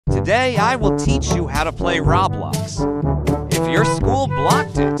Today I will teach you how to play Roblox. If your school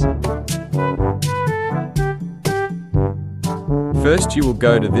blocked it. First you will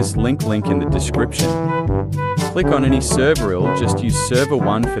go to this link in the description. Click on any server or just use server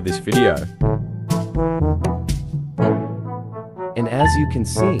 1 for this video. And as you can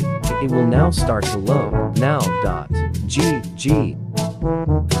see, it will now start to load. Now.gg.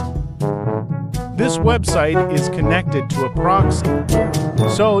 This website is connected to a proxy,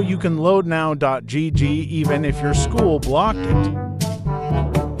 so you can load now.gg even if your school blocked it.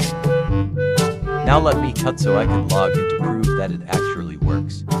 Now let me cut so I can log in to prove that it actually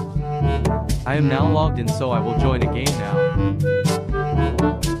works. I am now logged in, so I will join a game now.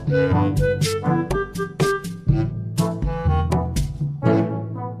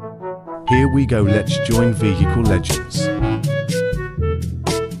 Here we go, let's join Vehicle Legends.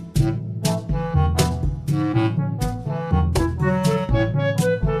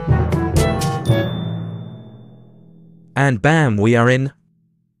 And bam, we are in.